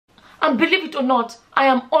And believe it or not, I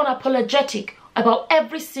am unapologetic about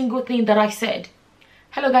every single thing that I said.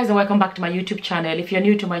 Hello guys, and welcome back to my YouTube channel. If you're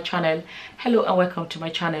new to my channel, hello and welcome to my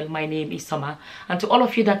channel. My name is Summer, and to all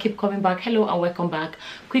of you that keep coming back, hello and welcome back.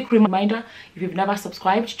 Quick reminder, if you've never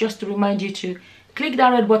subscribed, just to remind you to click that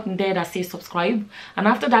red button there that says subscribe, and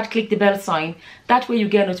after that click the bell sign. That way you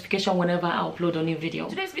get a notification whenever I upload a new video.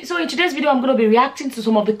 So in today's video, I'm going to be reacting to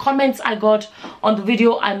some of the comments I got on the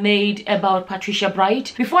video I made about Patricia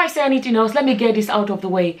Bright. Before I say anything else, let me get this out of the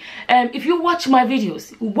way. If you watch my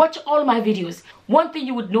videos, watch all my videos, one thing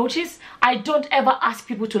you would notice, I don't ever ask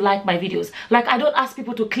people to like my videos. Like, I don't ask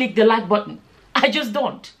people to click the like button. I just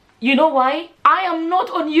don't. You know why? I am not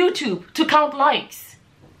on YouTube to count likes.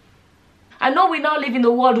 I know we now live in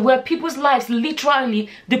a world where people's lives literally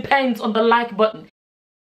depends on the like button.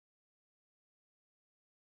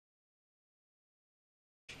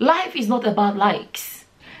 Life is not about likes.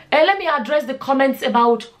 And let me address the comments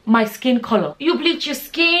about my skin color. You bleach your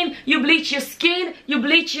skin, you bleach your skin, you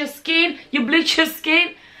bleach your skin, you bleach your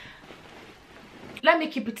skin. Let me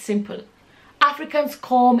keep it simple. Africans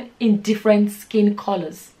come in different skin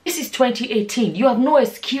colors. This is 2018. You have no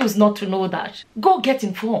excuse not to know that. Go get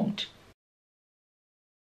informed.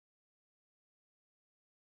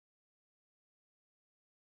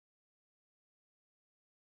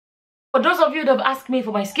 For those of you that have asked me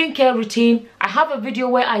for my skincare routine, I have a video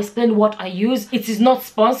where I explain what I use. It is not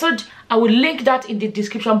sponsored. I will link that in the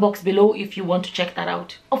description box below if you want to check that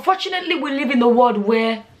out. Unfortunately, we live in a world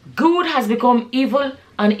where good has become evil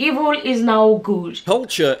and evil is now good.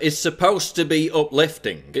 Culture is supposed to be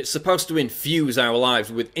uplifting. It's supposed to infuse our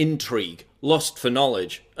lives with intrigue, lust for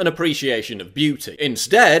knowledge, and appreciation of beauty.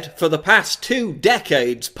 Instead, for the past 2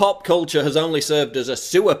 decades, pop culture has only served as a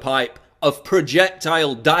sewer pipe of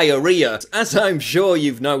projectile diarrhea. As I'm sure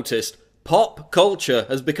you've noticed, pop culture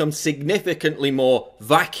has become significantly more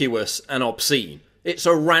vacuous and obscene. It's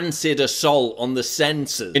a rancid assault on the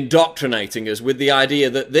senses, indoctrinating us with the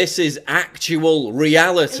idea that this is actual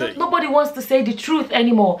reality. Nobody wants to say the truth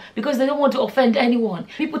anymore because they don't want to offend anyone.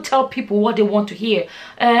 People tell people what they want to hear.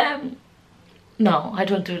 No, I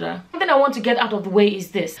don't do that. Something I want to get out of the way is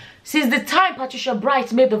this. Since the time Patricia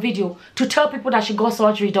Bright made the video to tell people that she got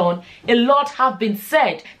surgery done, a lot have been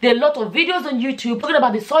said. There are a lot of videos on YouTube talking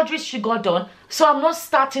about the surgeries she got done. So I'm not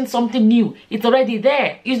starting something new. It's already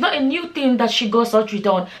there. It's not a new thing that she got surgery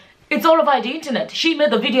done. It's all over the internet. She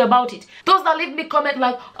made a video about it. Those that leave me comment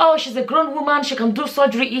like, oh, she's a grown woman, she can do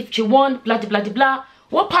surgery if she wants, blah, blah, blah, blah.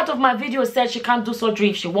 What part of my video said she can't do surgery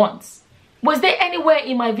if she wants? Was there anywhere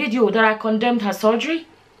in my video that I condemned her surgery?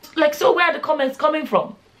 Like, so where are the comments coming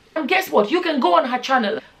from? And guess what? You can go on her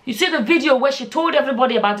channel. You see the video where she told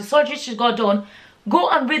everybody about the surgery she got done. Go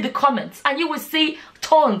and read the comments and you will see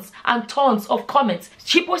tons and tons of comments.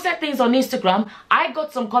 She posted things on Instagram. I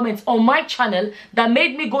got some comments on my channel that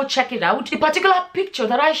made me go check it out. The particular picture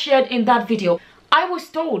that I shared in that video, I was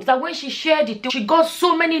told that when she shared it, she got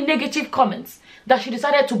so many negative comments that she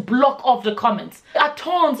decided to block off the comments. There are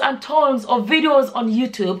tons and tons of videos on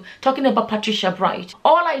YouTube talking about Patricia Bright.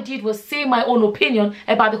 All I did was say my own opinion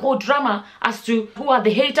about the whole drama as to who are the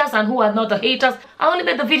haters and who are not the haters. I only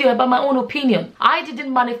made the video about my own opinion. I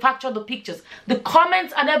didn't manufacture the pictures. The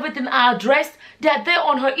comments and everything I addressed, they're there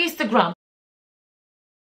on her Instagram.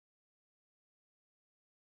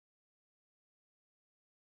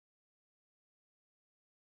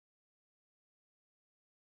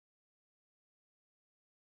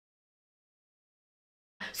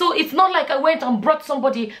 So it's not like I went and brought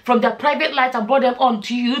somebody from their private life and brought them on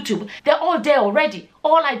to YouTube. They're all there already.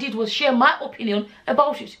 All I did was share my opinion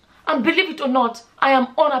about it. And believe it or not, I am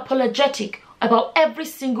unapologetic about every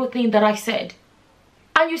single thing that I said.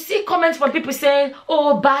 And you see comments from people saying,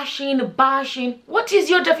 oh, bashing. What is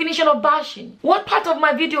your definition of bashing? What part of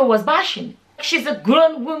my video was bashing? She's a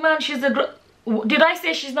grown woman. Did I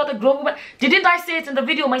say she's not a grown woman? Didn't I say it in the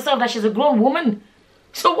video myself that she's a grown woman?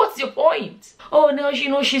 So what's your point? Oh no, you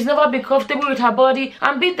know, she's never been comfortable with her body.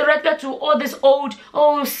 I'm being directed to all this old,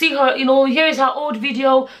 oh, see her, you know, here is her old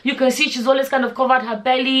video. You can see she's always kind of covered her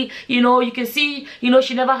belly. You know, you can see, you know,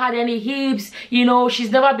 she never had any hips. You know,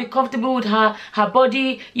 she's never been comfortable with her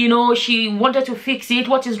body. You know, she wanted to fix it.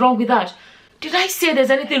 What is wrong with that? Did I say there's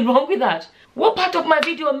anything wrong with that? What part of my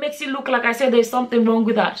video makes it look like I said there's something wrong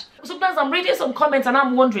with that? Sometimes I'm reading some comments and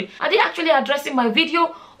I'm wondering, are they actually addressing my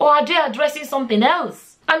video or are they addressing something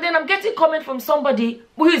else? And then I'm getting comment from somebody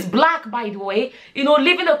who is black, by the way, you know,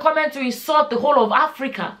 leaving a comment to insult the whole of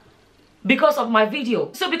Africa because of my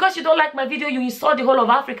video. So because you don't like my video, you insult the whole of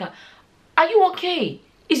Africa. Are you okay?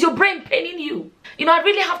 Is your brain paining you? You know, I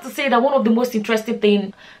really have to say that one of the most interesting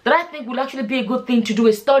things that I think will actually be a good thing to do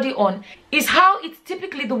a study on is how it's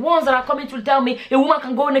typically the ones that are coming to tell me a woman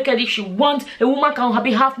can go naked if she wants, a woman can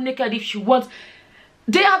be half naked if she wants.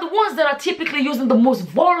 They are the ones that are typically using the most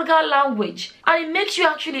vulgar language. And it makes you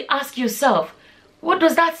actually ask yourself, what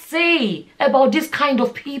does that say about this kind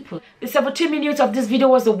of people? The 17 minutes of this video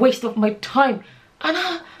was a waste of my time. And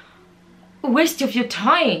a waste of your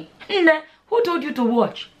time? Nah. Who told you to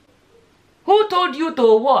watch? Who told you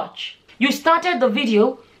to watch? You started the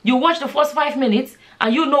video, you watched the first 5 minutes,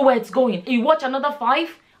 and you know where it's going. You watch another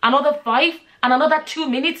 5, another 5, and another 2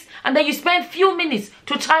 minutes, and then you spend few minutes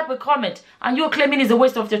to type a comment, and you're claiming it's a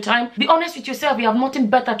waste of your time. Be honest with yourself, you have nothing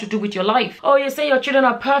better to do with your life. Oh, you say your children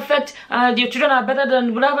are perfect, and your children are better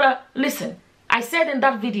than whatever. Listen. I said in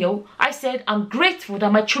that video, I said I'm grateful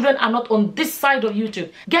that my children are not on this side of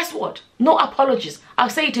YouTube. Guess what? No apologies. I'll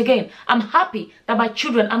say it again. I'm happy that my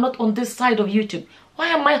children are not on this side of YouTube. Why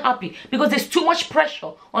am I happy? Because there's too much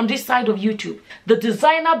pressure on this side of YouTube. The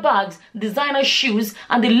designer bags, designer shoes,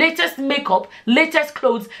 and the latest makeup, latest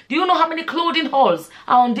clothes. Do you know how many clothing hauls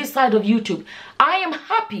are on this side of YouTube? I am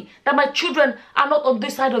happy that my children are not on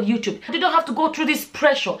this side of YouTube. They don't have to go through this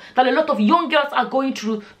pressure that a lot of young girls are going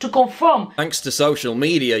through to conform. Thanks to social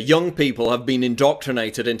media, young people have been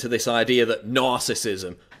indoctrinated into this idea that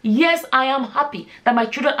narcissism. Yes, I am happy that my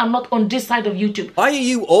children are not on this side of YouTube. Why are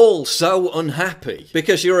you all so unhappy?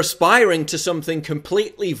 Because you're aspiring to something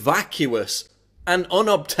completely vacuous and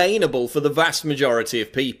unobtainable for the vast majority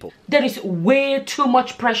of people. There is way too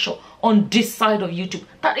much pressure on this side of YouTube.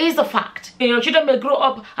 That is a fact. Your children may grow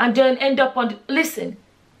up and then end up on... Listen,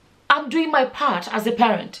 I'm doing my part as a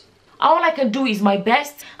parent. All I can do is my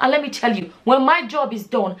best, and let me tell you, when my job is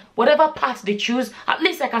done, whatever path they choose, at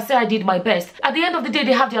least I can say I did my best. At the end of the day,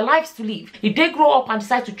 they have their lives to live. If they grow up and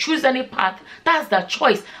decide to choose any path, that's their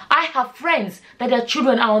choice. I have friends that their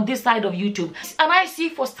children are on this side of YouTube, and I see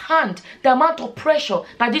firsthand the amount of pressure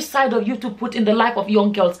that this side of YouTube put in the life of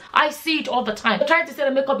young girls. I see it all the time. They're trying to say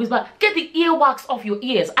that makeup is bad. Get the earwax off your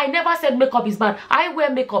ears. I never said makeup is bad. I wear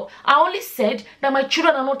makeup. I only said that my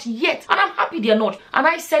children are not yet, and I'm happy they're not. And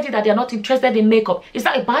I said it that they're not interested in makeup. Is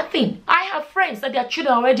that a bad thing? I have friends that their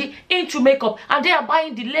children are already into makeup and they are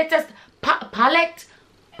buying the latest palette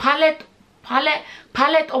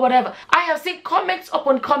or whatever. I have seen comments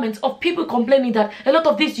upon comments of people complaining that a lot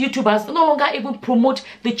of these YouTubers no longer even promote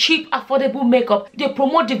the cheap, affordable makeup. They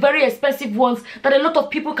promote the very expensive ones that a lot of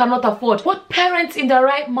people cannot afford. What parents in their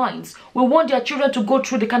right minds will want their children to go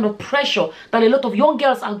through the kind of pressure that a lot of young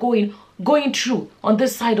girls are going through on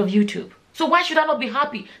this side of YouTube? So why should I not be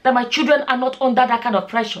happy that my children are not under that kind of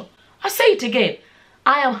pressure? I say it again.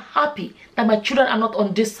 I am happy that my children are not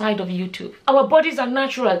on this side of YouTube. Our bodies are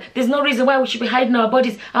natural. There's no reason why we should be hiding our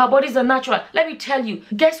bodies. Our bodies are natural. Let me tell you,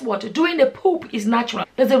 guess what? Doing a poop is natural.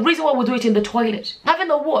 There's a reason why we do it in the toilet. Having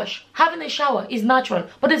a wash, having a shower is natural.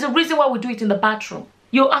 But there's a reason why we do it in the bathroom.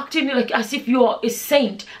 You're acting like as if you're a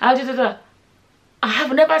saint. I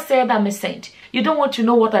have never said I'm a saint. You don't want to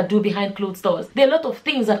know what I do behind closed doors. There are a lot of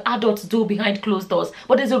things that adults do behind closed doors,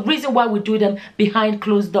 but there's a reason why we do them behind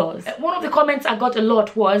closed doors. One of the comments I got a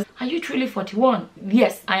lot was, are you truly 41?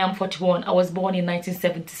 Yes, I am 41. I was born in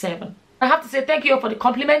 1977. I have to say thank you for the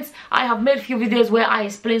compliments. I have made a few videos where I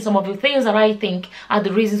explain some of the things that I think are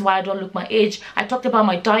the reasons why I don't look my age. I talked about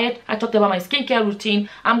my diet. I talked about my skincare routine.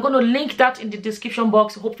 I'm going to link that in the description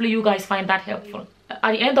box. Hopefully you guys find that helpful.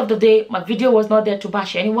 At the end of the day, my video was not there to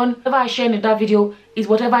bash anyone. Whatever I shared in that video is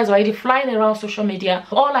whatever is already flying around social media.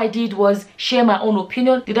 All I did was share my own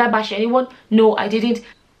opinion. Did I bash anyone? No, I didn't.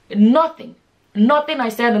 Nothing I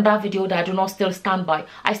said in that video that I do not still stand by.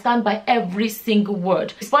 I stand by every single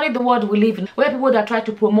word. It's funny the world we live in, where people that try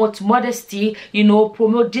to promote modesty, you know,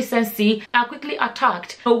 promote decency, are quickly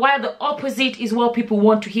attacked. So while the opposite is what people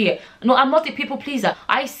want to hear. No, I'm not a people pleaser.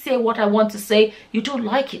 I say what I want to say. You don't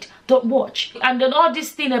like it, don't watch. And then all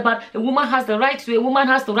this thing about a woman has the right to, a woman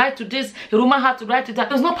has the right to this, a woman has the right to that.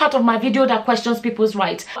 There's no part of my video that questions people's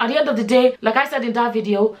rights. At the end of the day, like I said in that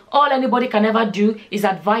video, all anybody can ever do is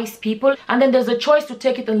advise people, and then there's a choice to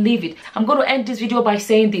take it and leave it. I'm going to end this video by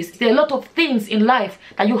saying this. There are a lot of things in life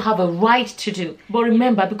that you have a right to do. But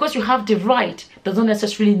remember, because you have the right, doesn't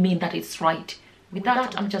necessarily mean that it's right. With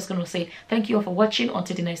that, I'm just going to say thank you all for watching.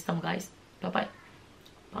 Until the next time, guys. Bye-bye.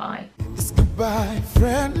 Bye. It's goodbye,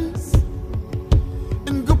 friends,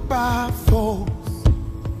 and goodbye, folks.